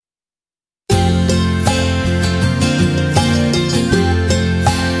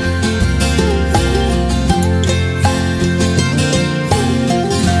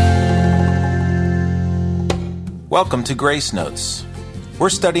Welcome to Grace Notes. We're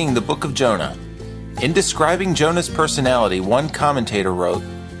studying the book of Jonah. In describing Jonah's personality, one commentator wrote,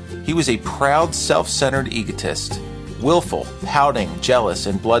 "He was a proud, self-centered egotist, willful, pouting, jealous,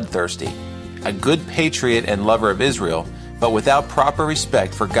 and bloodthirsty, a good patriot and lover of Israel, but without proper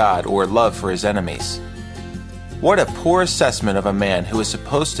respect for God or love for his enemies." What a poor assessment of a man who is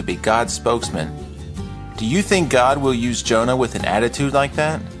supposed to be God's spokesman. Do you think God will use Jonah with an attitude like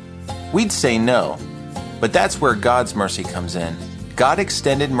that? We'd say no. But that's where God's mercy comes in. God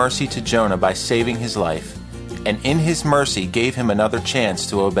extended mercy to Jonah by saving his life, and in his mercy gave him another chance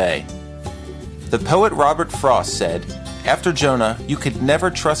to obey. The poet Robert Frost said, "After Jonah, you could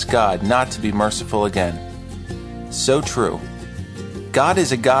never trust God not to be merciful again." So true. God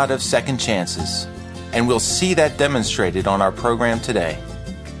is a God of second chances, and we'll see that demonstrated on our program today.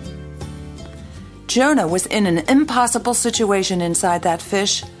 Jonah was in an impossible situation inside that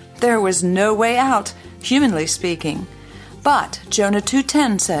fish. There was no way out, humanly speaking. But Jonah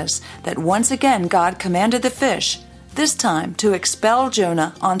 2:10 says that once again God commanded the fish, this time to expel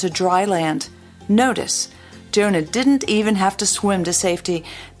Jonah onto dry land. Notice, Jonah didn't even have to swim to safety,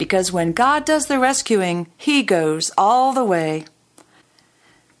 because when God does the rescuing, he goes all the way.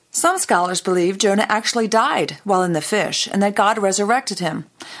 Some scholars believe Jonah actually died while in the fish and that God resurrected him.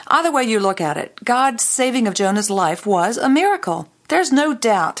 Either way you look at it, God's saving of Jonah's life was a miracle. There's no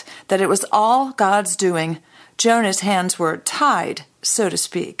doubt that it was all God's doing. Jonah's hands were tied, so to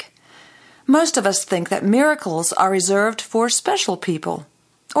speak. Most of us think that miracles are reserved for special people,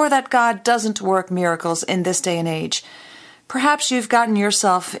 or that God doesn't work miracles in this day and age. Perhaps you've gotten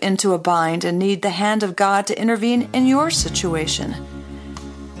yourself into a bind and need the hand of God to intervene in your situation.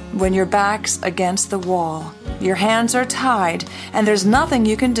 When your back's against the wall, your hands are tied, and there's nothing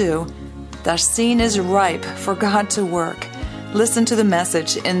you can do, the scene is ripe for God to work. Listen to the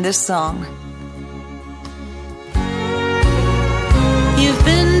message in this song. You've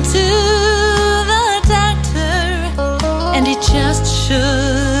been to the doctor, and he just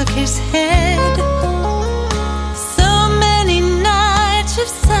shook his head. So many nights you've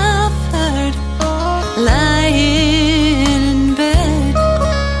suffered, lying in bed,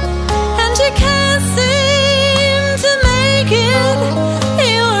 and you can't seem to make it.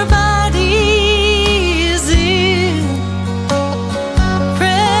 Your body is ill.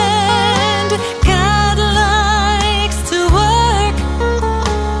 Friend, God likes to work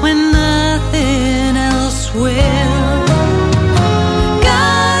when nothing else will.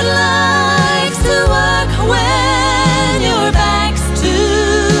 God likes to work when your back's to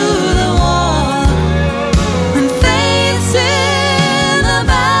the wall, when faith's in the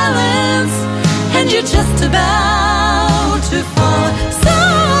balance and you're just about to fall. So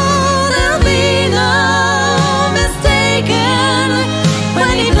there'll be no mistaken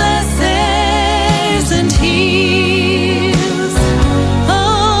when he blesses and heals.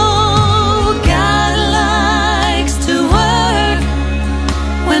 Oh, God likes to work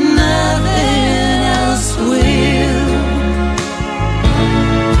when nothing else will.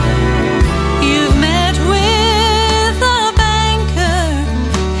 You've met with a banker,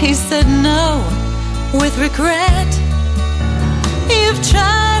 he said no with regret. You've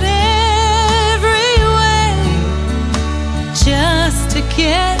tried every way just to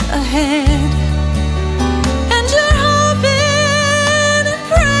get ahead, and you're hoping and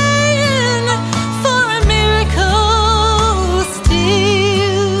praying for a miracle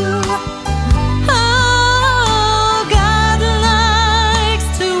still. Oh, God likes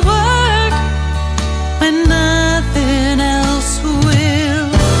to work when nothing else will.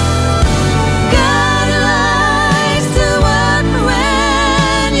 God likes to work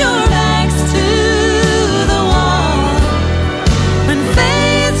when your back's to the wall, when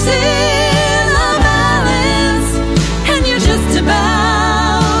faith's in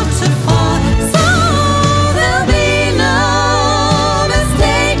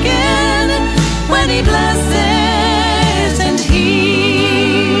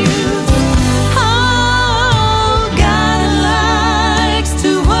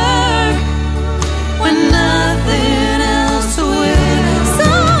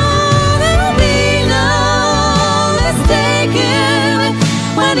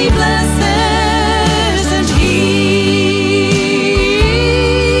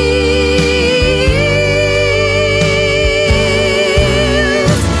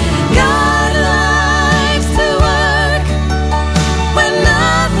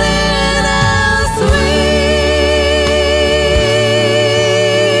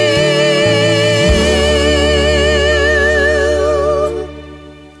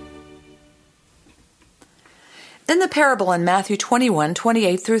parable in Matthew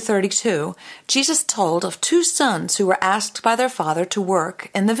 21:28-32, Jesus told of two sons who were asked by their father to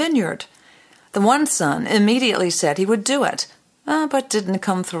work in the vineyard. The one son immediately said he would do it, but didn't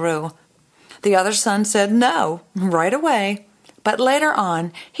come through. The other son said no, right away, but later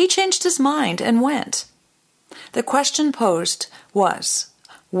on he changed his mind and went. The question posed was,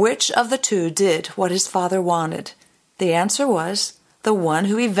 which of the two did what his father wanted? The answer was, the one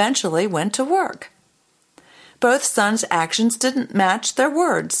who eventually went to work. Both sons' actions didn't match their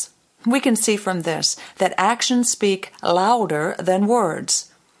words. We can see from this that actions speak louder than words.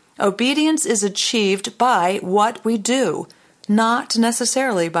 Obedience is achieved by what we do, not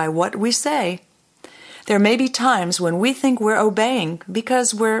necessarily by what we say. There may be times when we think we're obeying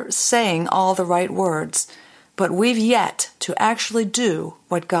because we're saying all the right words, but we've yet to actually do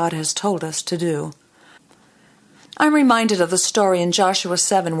what God has told us to do. I'm reminded of the story in Joshua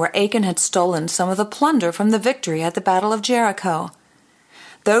 7 where Achan had stolen some of the plunder from the victory at the Battle of Jericho.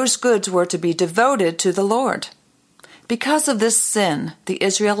 Those goods were to be devoted to the Lord. Because of this sin, the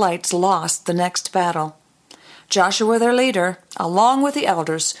Israelites lost the next battle. Joshua, their leader, along with the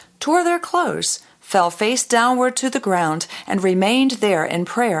elders, tore their clothes, fell face downward to the ground, and remained there in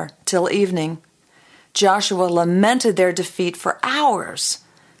prayer till evening. Joshua lamented their defeat for hours.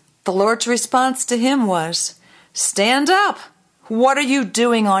 The Lord's response to him was, "Stand up! What are you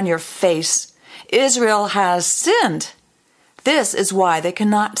doing on your face? Israel has sinned. This is why they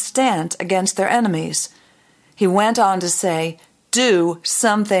cannot stand against their enemies." He went on to say, "Do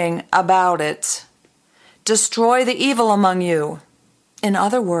something about it. Destroy the evil among you." In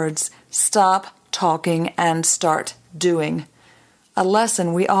other words, stop talking and start doing. A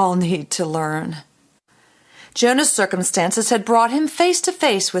lesson we all need to learn. Jonah's circumstances had brought him face to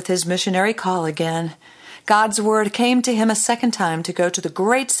face with his missionary call again. God's word came to him a second time to go to the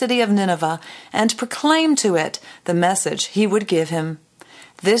great city of Nineveh and proclaim to it the message he would give him.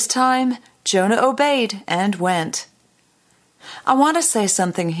 This time, Jonah obeyed and went. I want to say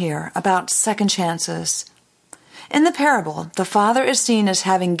something here about second chances. In the parable, the Father is seen as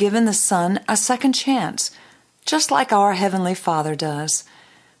having given the Son a second chance, just like our Heavenly Father does.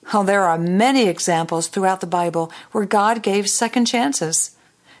 Oh, there are many examples throughout the Bible where God gave second chances.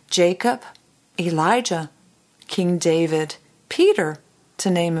 Jacob, Elijah, King David, Peter, to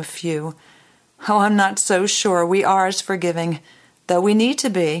name a few. Oh, I'm not so sure we are as forgiving, though we need to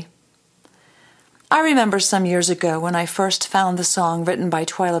be. I remember some years ago when I first found the song written by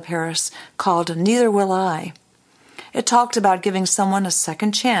Twyla Paris called "Neither Will I." It talked about giving someone a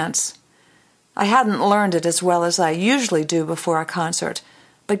second chance. I hadn't learned it as well as I usually do before a concert,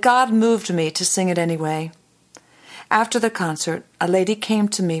 but God moved me to sing it anyway. After the concert, a lady came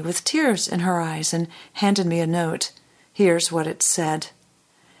to me with tears in her eyes and handed me a note. Here's what it said.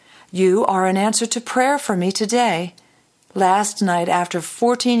 "You are an answer to prayer for me today. Last night, after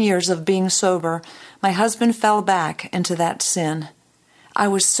 14 years of being sober, my husband fell back into that sin. I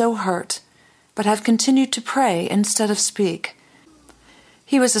was so hurt, but have continued to pray instead of speak.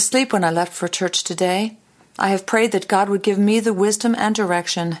 He was asleep when I left for church today. I have prayed that God would give me the wisdom and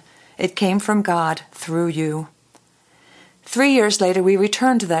direction. It came from God through you." 3 years later, we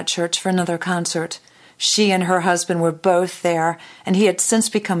returned to that church for another concert. She and her husband were both there, and he had since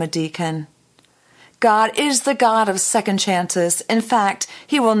become a deacon. God is the God of second chances. In fact,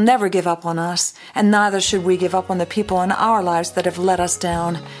 He will never give up on us, and neither should we give up on the people in our lives that have let us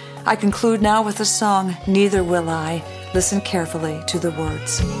down. I conclude now with the song, "Neither Will I." Listen carefully to the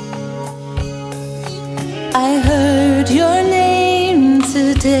words. I heard your name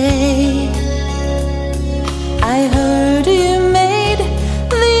today. I heard you made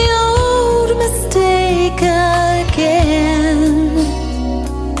the old mistake again,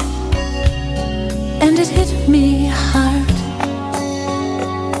 and it hit me hard.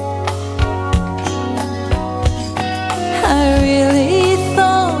 I really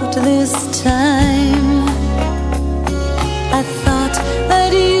thought this time, I thought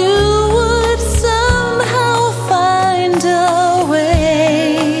that you would somehow find a way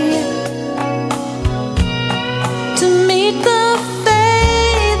to meet the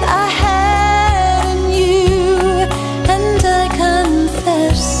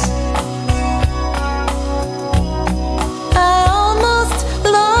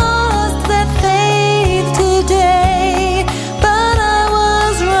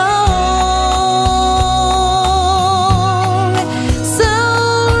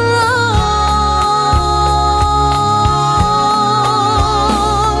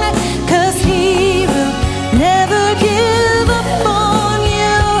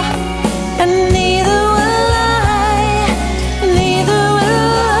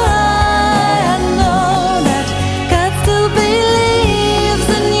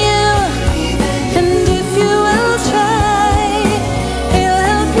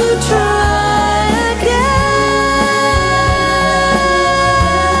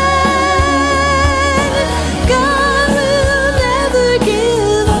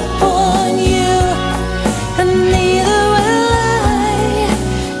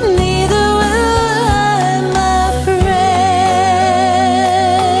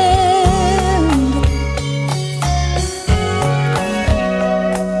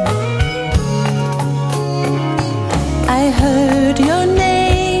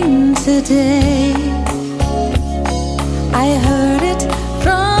yesterday. I heard it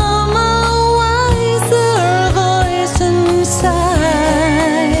from a wiser voice inside,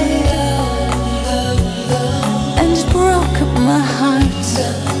 and it broke up my heart.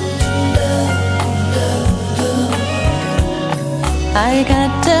 I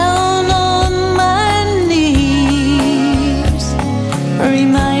got down on my knees,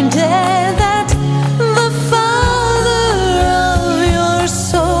 reminded that the Father of your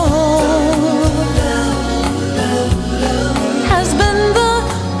soul has been the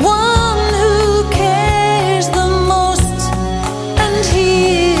one who cares the most, and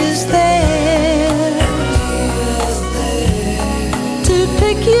He is there to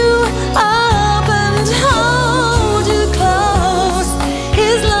pick you up and hold you close.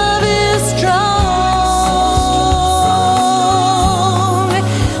 His love is strong,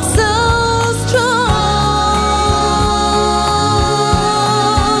 so strong,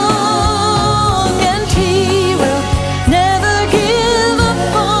 and He will never give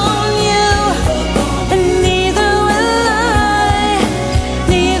up on you, and neither will I,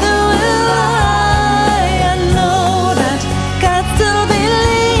 neither will I. I know that God still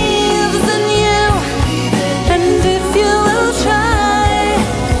believes in you, and if you will try,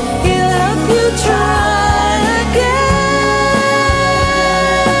 He'll help you try again.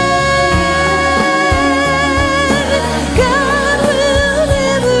 God will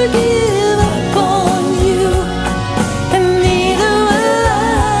never give up on you, and neither will I,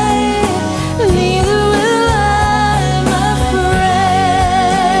 neither will I, my friend.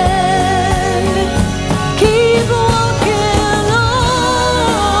 Keep walking on,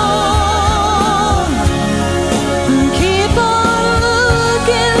 keep on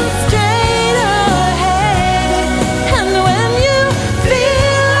looking straight ahead, and when you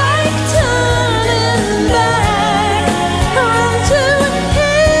feel like turning back, run to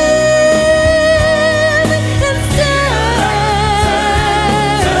Him instead,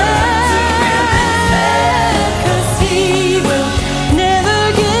 'cause He will never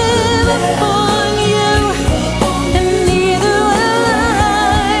give up on you, and neither will I,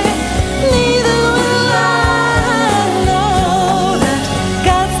 neither will I. Know that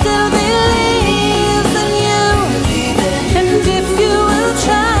God still believes in you, and if you will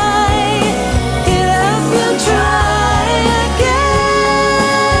try, He'll help you try again.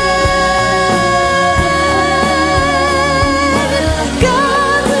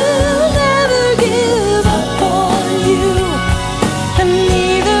 God will never give up on you, and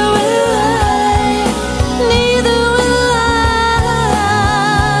neither will I, neither will I,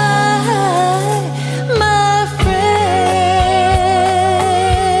 my friend.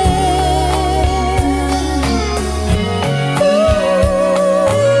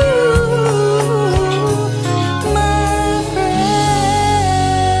 My friend.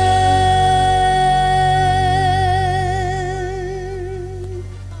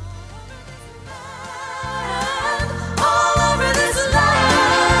 All over this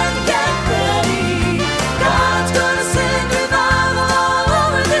land, get ready. God's gonna send revival all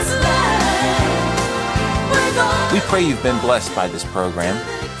over this land. We're gonna We pray you've been blessed by this program.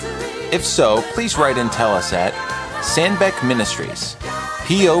 If so, please write and tell us at Sandbeck Ministries,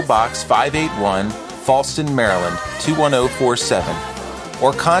 P.O. Box 581, Fallston, Maryland 21047,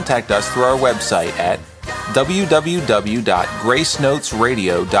 or contact us through our website at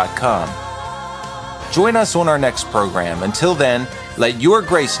www.gracenotesradio.com. Join us on our next program. Until then, let your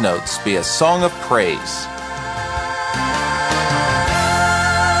Grace Notes be a song of praise.